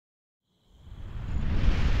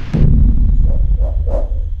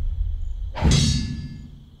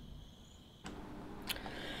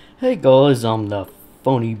Hey guys, I'm the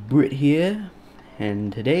FonyBrit here,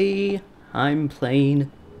 and today I'm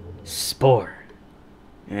playing Spore.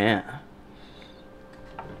 Yeah.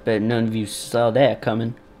 Bet none of you saw that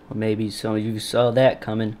coming. Or maybe some of you saw that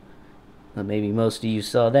coming. Or maybe most of you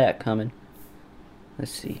saw that coming.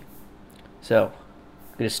 Let's see. So,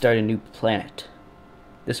 I'm gonna start a new planet.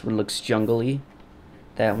 This one looks jungly.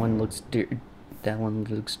 That one looks dirty.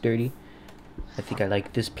 I think I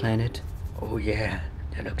like this planet. Oh yeah.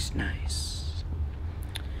 That looks nice.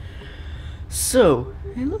 So,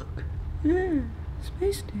 hey look. Yeah,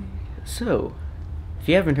 Space Day. So, if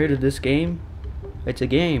you haven't heard of this game, it's a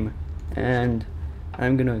game. And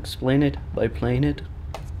I'm gonna explain it by playing it.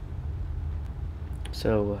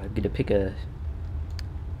 So, I'm gonna pick a...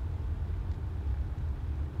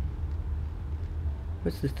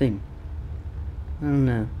 What's the thing? I don't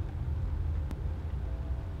know.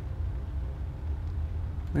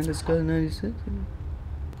 Let's go to 96.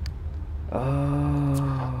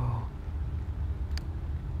 Oh.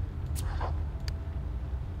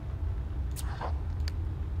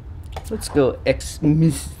 Let's go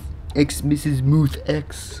Mrs. Muth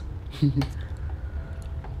X.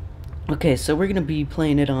 Okay, so we're gonna be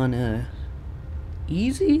playing it on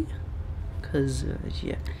easy, cause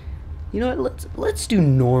yeah, you know what? Let's do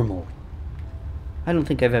normal. I don't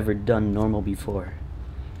think I've ever done normal before.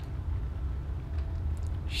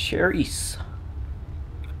 Charisse.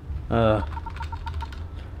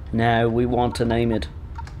 Now we want to name it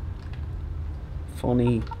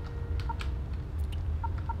Fony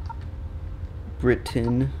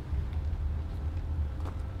Britain.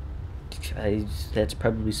 That's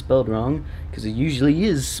probably spelled wrong, because it usually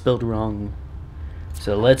is spelled wrong.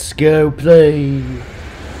 So let's go play.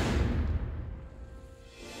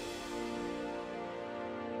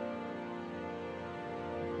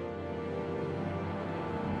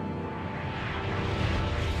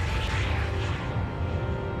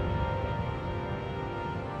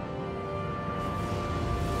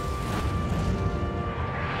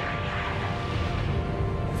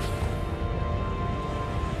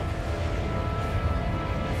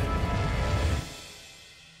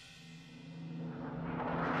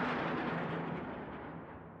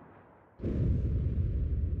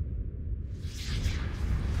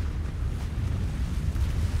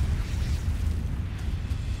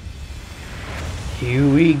 Here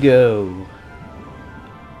we go.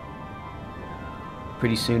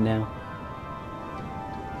 Pretty soon now.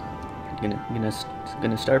 Gonna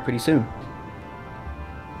start pretty soon.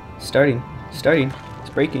 Starting. It's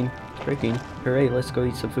breaking. Hooray! Let's go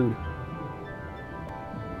eat some food.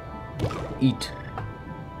 Eat.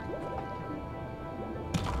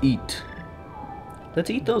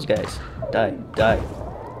 Let's eat those guys. Die.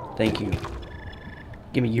 Thank you.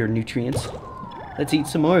 Give me your nutrients. Let's eat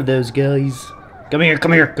some more of those guys. Come here.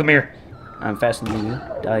 I'm faster than you.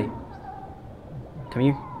 Die. Come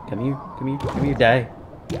here. Die.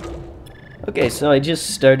 Okay, so I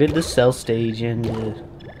just started the cell stage, and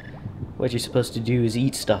what you're supposed to do is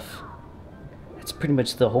eat stuff. That's pretty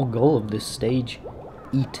much the whole goal of this stage.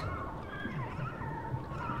 Eat.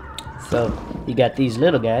 So, you got these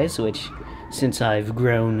little guys, which, since I've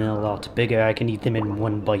grown a lot bigger, I can eat them in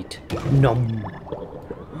one bite. Nom.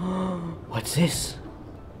 What's this?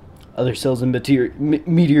 Other cells and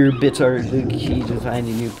meteor bits are the key to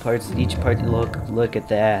finding new parts. Each part, look at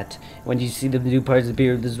that. When you see the new parts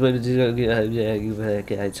appear, this way,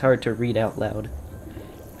 it's hard to read out loud.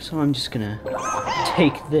 So I'm just gonna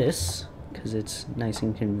take this, because it's nice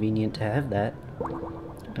and convenient to have that.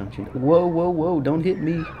 Don't you? Whoa, don't hit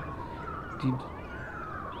me. Dude.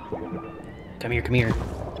 Come here.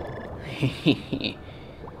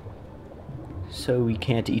 So we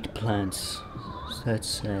can't eat plants. That's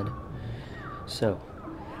sad. So,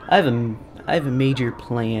 I have a major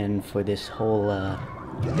plan for this whole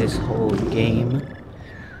game.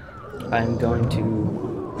 I'm going to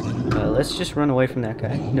let's just run away from that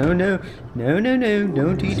guy. No,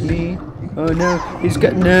 don't eat me. Oh no, he's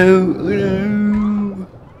got no.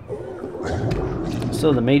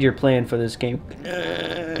 So the major plan for this game.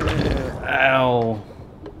 Ow.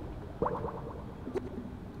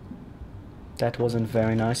 That wasn't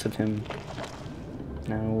very nice of him.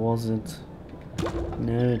 No, it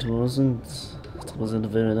wasn't. It wasn't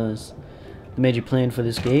very nice. The major plan for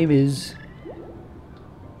this game is...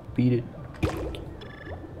 beat it.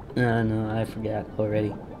 No, I forgot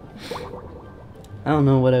already. I don't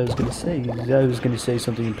know what I was gonna say. I was gonna say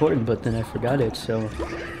something important, but then I forgot it, so...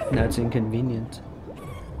 now it's inconvenient.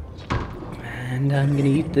 And I'm gonna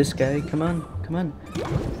eat this guy. Come on.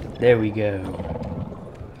 There we go.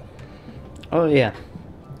 Oh yeah.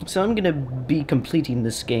 So I'm gonna be completing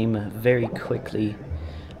this game very quickly.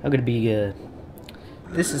 I'm gonna be,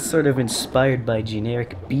 this is sort of inspired by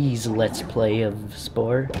generic B's Let's Play of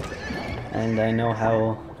Spore. And I know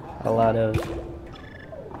how a lot of...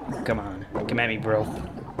 Come on, come at me, bro.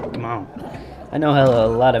 Come on. I know how a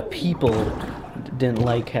lot of people didn't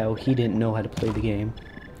like how he didn't know how to play the game.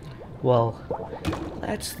 Well,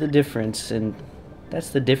 that's the difference, and that's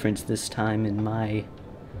the difference this time in my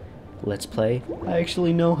Let's Play. I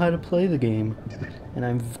actually know how to play the game, and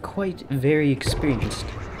I'm quite very experienced.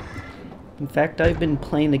 In fact, I've been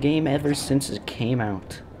playing the game ever since it came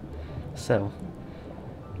out. So,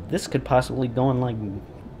 this could possibly go on my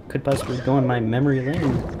memory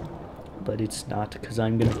lane. But it's not, because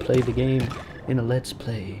I'm gonna play the game in a Let's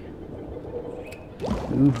Play.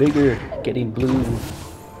 Ooh, bigger, getting blue.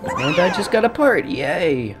 And I just got a part,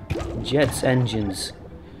 yay! Jets, engines.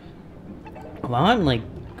 Well, I'm like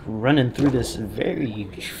running through this very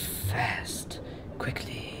fast,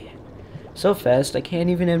 quickly. So fast I can't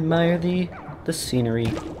even admire the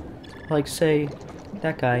scenery. Like, say,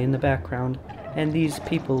 that guy in the background, and these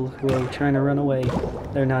people who are trying to run away.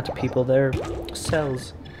 They're not people, they're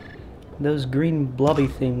cells. Those green blobby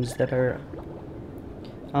things that are,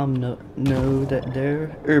 no, that they're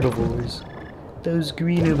herbivores. Those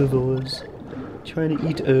green herbivores trying to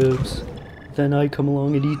eat herbs. Then I come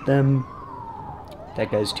along and eat them.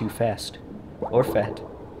 That guy's too fast. Or fat.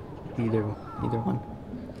 Either one.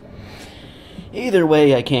 Either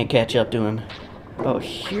way, I can't catch up to him. Oh,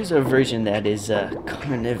 here's a version that is,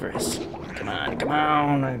 carnivorous. Come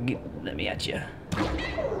on, let me at you.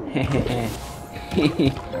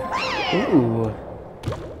 Ooh,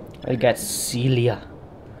 I got Celia.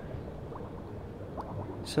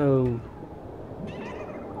 So,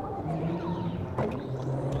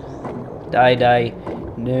 die.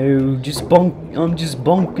 No, just bonk. I'm just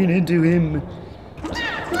bonking into him.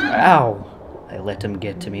 Ow! I let him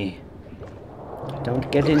get to me. Don't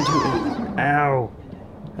get into it. Ow!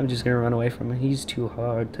 I'm just gonna run away from him. He's too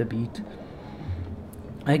hard to beat.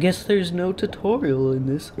 I guess there's no tutorial in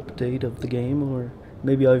this update of the game, or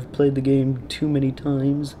maybe I've played the game too many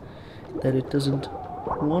times that it doesn't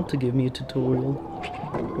want to give me a tutorial,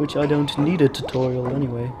 which I don't need a tutorial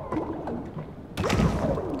anyway.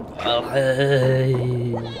 Oh,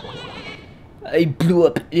 I blew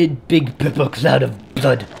up a big purple cloud of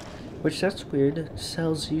blood. Which, that's weird.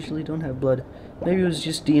 Cells usually don't have blood. Maybe it was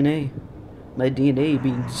just DNA. My DNA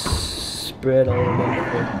being spread all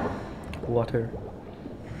over the water.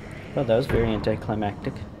 Well, that was very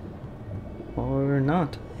anticlimactic. Or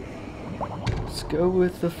not. Let's go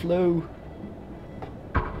with the flow.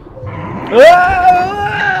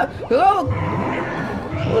 Ah! Oh!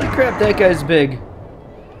 Holy crap, that guy's big.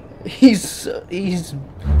 He's so big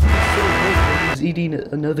that he's eating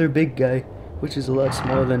another big guy, which is a lot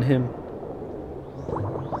smaller than him.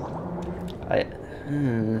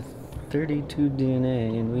 32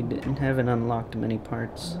 DNA, and we haven't unlocked many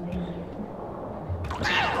parts.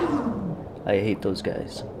 I hate those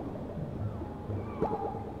guys.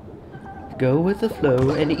 Go with the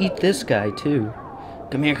flow and eat this guy too.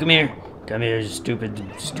 Come here,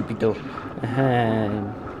 stupido.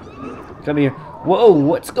 Come here. Whoa,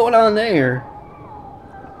 what's going on there?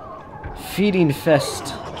 Feeding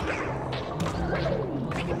fest.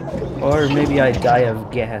 Or maybe I die of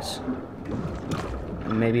gas.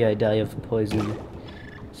 Maybe I die of poison.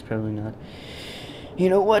 It's probably not. You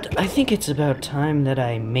know what? I think it's about time that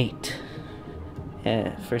I mate.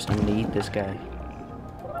 First I'm gonna eat this guy.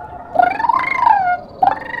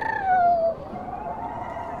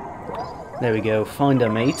 There we go, find a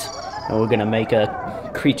mate. And we're gonna make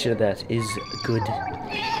a creature that is good.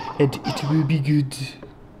 And it will be good.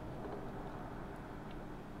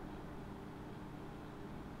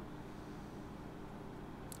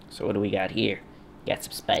 So what do we got here? Got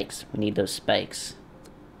some spikes. We need those spikes.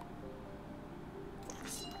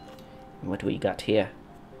 And what do we got here?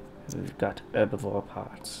 We've got herbivore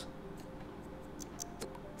parts.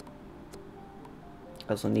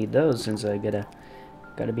 Also need those since I gotta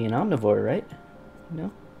be an omnivore, right?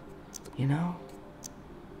 You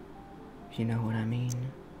know what I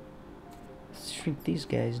mean. Let's shrink these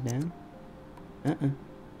guys down. Come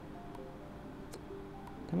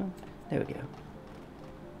on. There we go.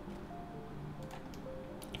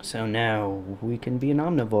 So now we can be an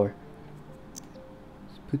omnivore.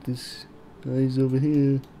 Let's put this guys over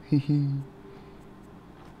here.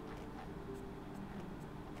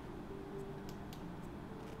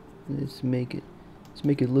 Let's make it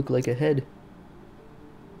look like a head.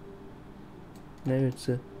 There, it's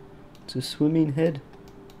a swimming head.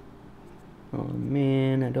 Oh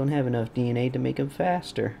man, I don't have enough DNA to make him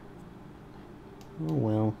faster. Oh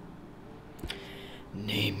well.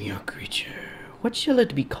 Name your creature. What shall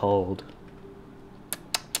it be called?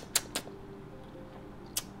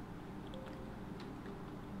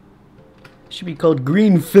 It should be called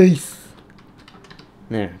Green Face.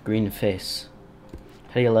 There, Green Face.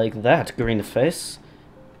 How do you like that, Green Face?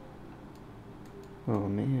 Oh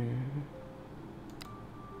man.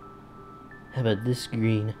 How about this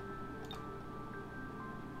green?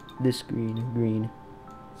 This green.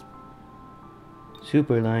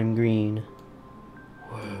 Super lime green.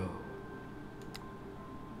 Whoa.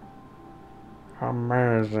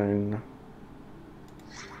 Amazing.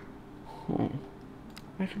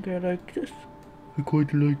 I think I like this. I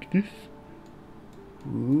quite like this.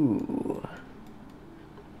 Ooh.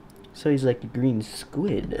 So he's like a green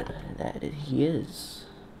squid. That he is.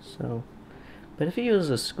 So, but if he was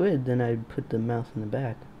a squid, then I'd put the mouth in the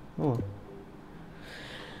back. Oh.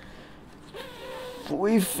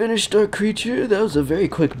 We finished our creature. That was a very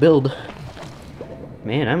quick build.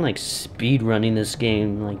 Man, I'm like speed running this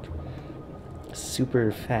game like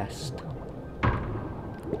super fast.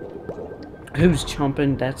 Who's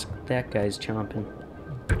chomping? That guy's chomping.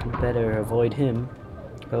 Better avoid him.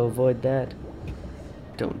 I'll avoid that.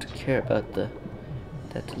 Don't care about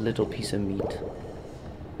that little piece of meat.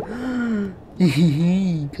 Come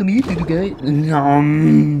here, little guy.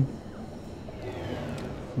 Nom.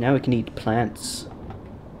 Now we can eat plants.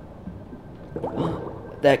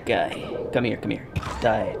 That guy. Come here, come here.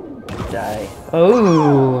 Die. Die.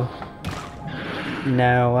 Oh!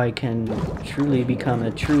 Now I can truly become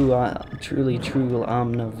a truly true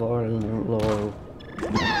omnivore.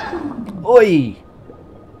 Oi!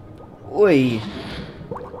 Oi!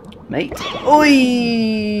 Mate.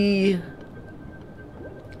 Oi!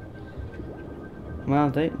 Well,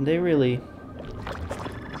 they really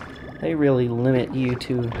limit you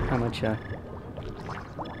to how much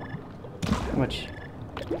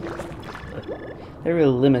they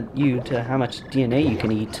really limit you to how much DNA you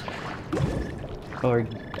can eat, or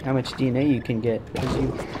how much DNA you can get, because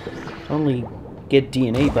you only get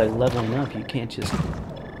DNA by leveling up. You can't just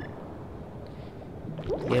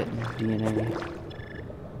get DNA.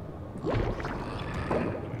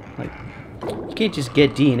 Like, you can't just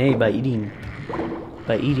get DNA by eating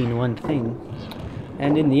one thing.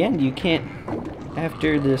 And in the end, you can't,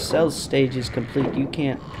 after the cell stage is complete, you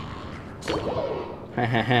can't. Ha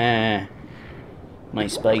ha ha. My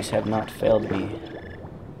spikes have not failed me.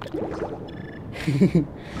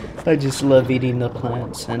 I just love eating the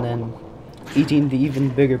plants and then eating the even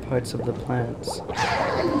bigger parts of the plants.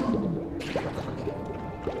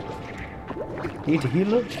 Need to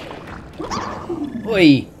heal up?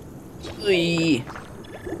 Oi! Oi!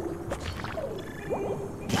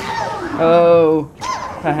 Oh!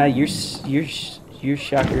 Haha, your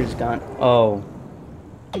shocker is gone. Oh.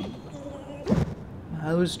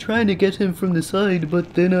 I was trying to get him from the side,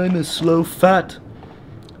 but then I'm a slow fat.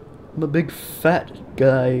 I'm a big fat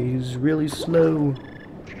guy who's really slow.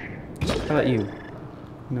 How about you?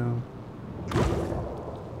 No.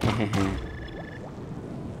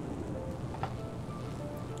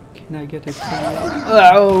 Can I get a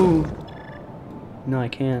Oh! No, I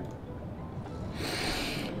can't.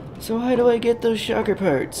 So how do I get those shocker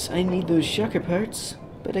parts? I need those shocker parts,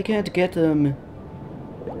 but I can't get them.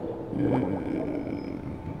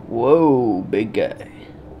 Whoa, big guy.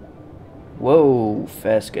 Whoa,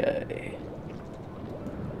 fast guy.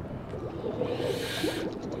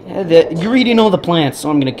 Yeah, you're eating all the plants, so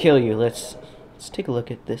I'm gonna kill you. Let's take a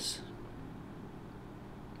look at this.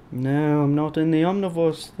 No, I'm not in the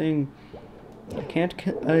omnivores thing.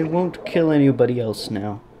 I won't kill anybody else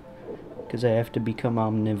now, because I have to become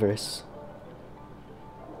omnivorous.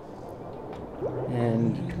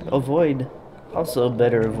 And avoid. Also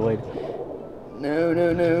better avoid. No,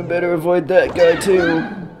 no, no, better avoid that guy too.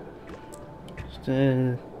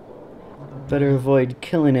 Better avoid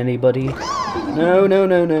killing anybody. No, no,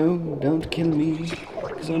 no, no, don't kill me,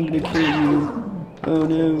 because I'm gonna kill you. Oh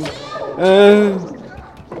no.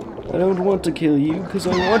 I don't want to kill you, because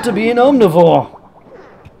I want to be an omnivore.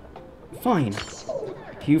 Fine.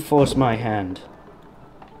 You force my hand.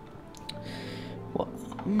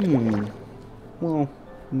 Well,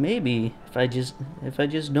 maybe if I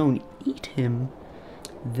just don't eat him,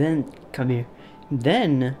 then come here.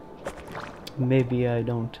 Then maybe I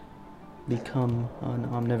don't become an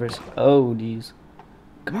omnivorous. Oh, geez.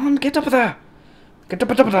 Come on, get up there! Get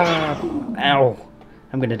up there! Ow!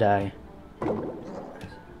 I'm gonna die.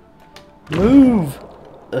 Move!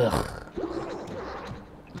 Ugh.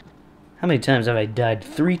 How many times have I died?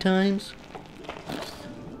 3 times?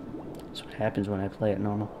 That's what happens when I play it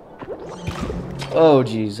normal. Oh,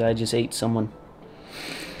 jeez, I just ate someone.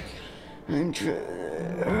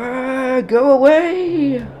 Go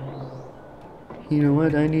away! You know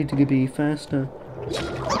what? I need to be faster.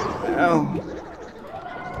 Ow.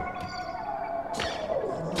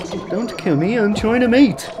 Don't kill me, I'm trying to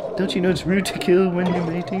mate. Don't you know it's rude to kill when you're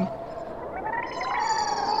mating?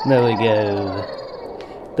 There we go.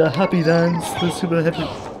 The happy dance, the super happy...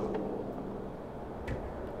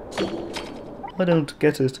 I don't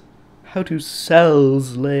get it. How to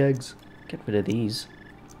cells lay eggs. Get rid of these.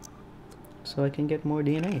 So I can get more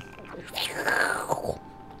DNA.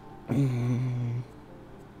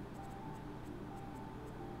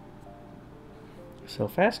 So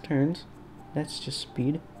fast turns. That's just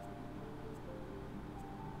speed.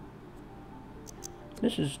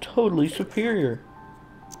 This is totally superior.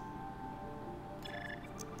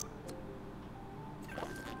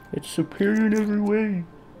 It's superior in every way.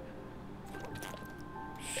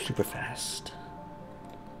 Super fast.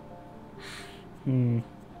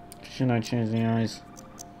 Should I change the eyes?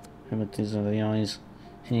 How about these are the eyes?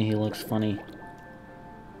 He looks funny.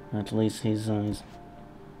 At least his eyes.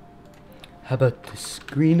 How about the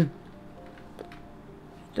screen?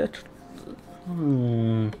 That...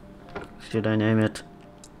 should I name it?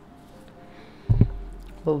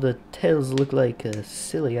 Well, the tails look like a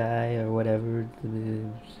silly eye or whatever.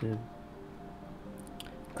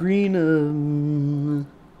 Green,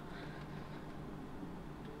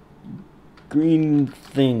 green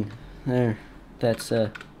thing. There. That's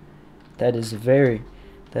a very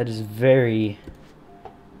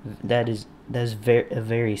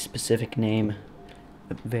specific name.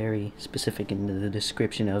 Very specific in the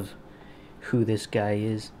description of who this guy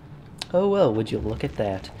is. Oh well, would you look at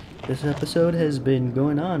that. This episode has been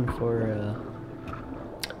going on for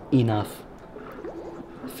enough.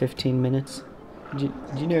 15 minutes.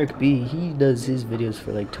 Generic B, he does his videos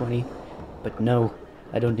for like 20. But no,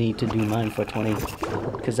 I don't need to do mine for 20.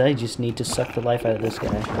 Because I just need to suck the life out of this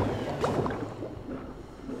guy.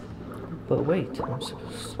 But wait, I'm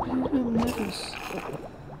supposed to be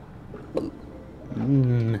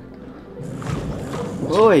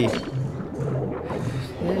Boy!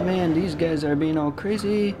 Hey man, these guys are being all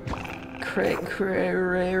crazy.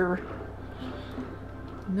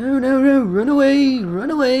 No, run away,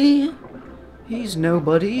 run away. He's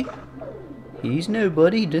nobody. He's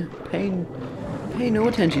nobody to pay no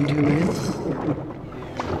attention to him.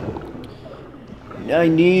 I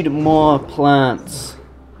need more plants.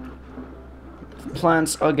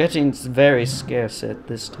 Plants are getting very scarce at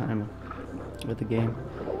this time of the game.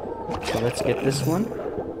 So let's get this one.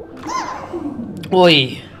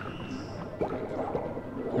 Oi!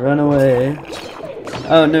 Run away.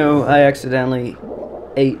 Oh no, I accidentally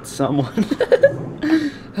ate someone.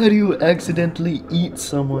 How do you accidentally eat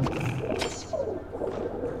someone?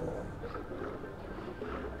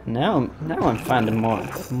 Now I'm finding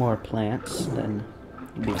more plants than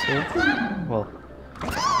before. Well,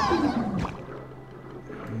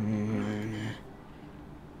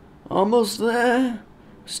 almost there.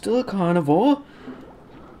 Still a carnivore.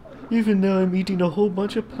 Even though I'm eating a whole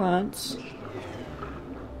bunch of plants.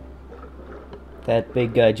 That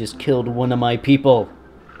big guy just killed one of my people.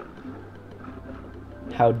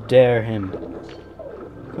 How dare him.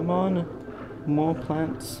 Come on. More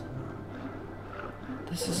plants.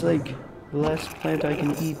 This is like the last plant I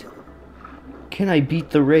can eat. Can I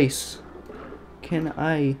beat the race? Can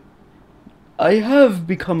I? I have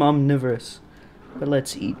become omnivorous. But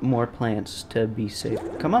let's eat more plants to be safe.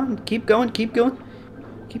 Come on. Keep going. Keep going.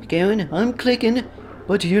 Keep going. I'm clicking.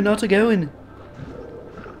 But you're not going.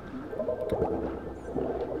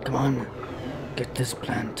 Come on. Get this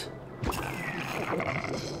plant.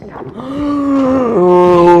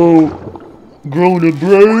 Oh, grown a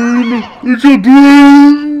brain. It's a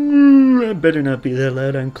brain. I better not be that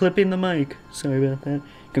loud. I'm clipping the mic. Sorry about that.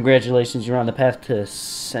 Congratulations, you're on the path to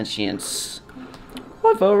sentience.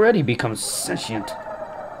 I've already become sentient.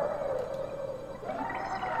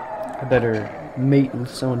 I better mate with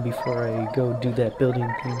someone before I go do that building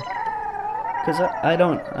thing. Cause I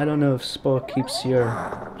don't know if Spore keeps your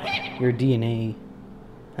DNA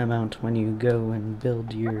amount when you go and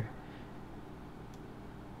build your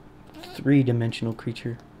 3-dimensional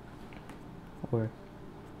creature. Or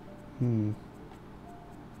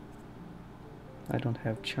I don't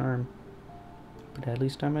have charm. But at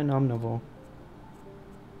least I'm an omnivore.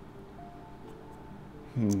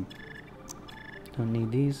 Don't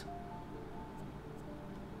need these.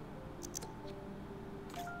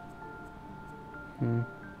 I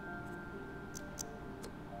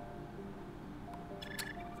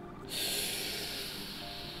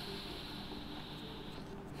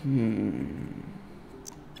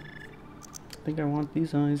think I want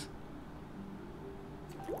these eyes.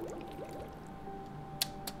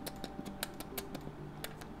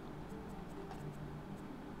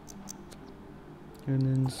 And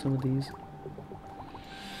then some of these.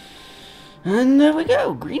 And there we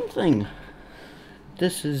go, green thing.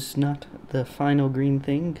 This is not the final green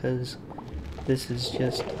thing, because this is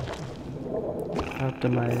just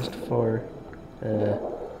optimized for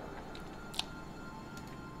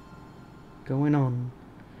going on.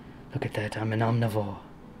 Look at that, I'm an omnivore.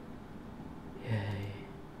 Yay.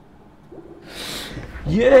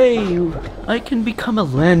 Yay! I can become a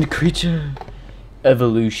land creature.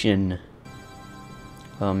 Evolution.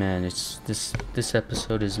 Oh man, this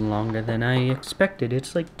episode is longer than I expected.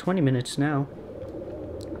 It's like 20 minutes now.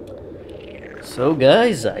 So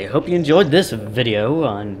guys, I hope you enjoyed this video.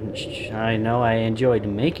 I know I enjoyed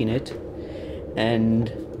making it.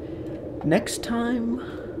 And next time,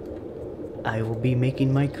 I will be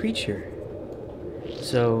making my creature.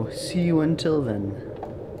 So, see you until then.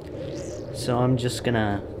 So I'm just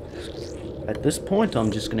gonna, at this point,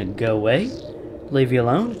 I'm just gonna go away, leave you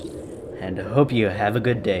alone, and hope you have a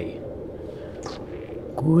good day.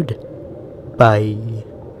 Goodbye.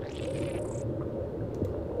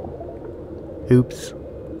 Oops.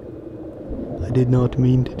 I did not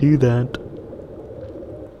mean to do that.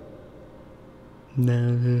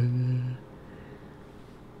 No.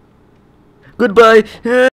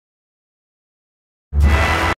 Goodbye!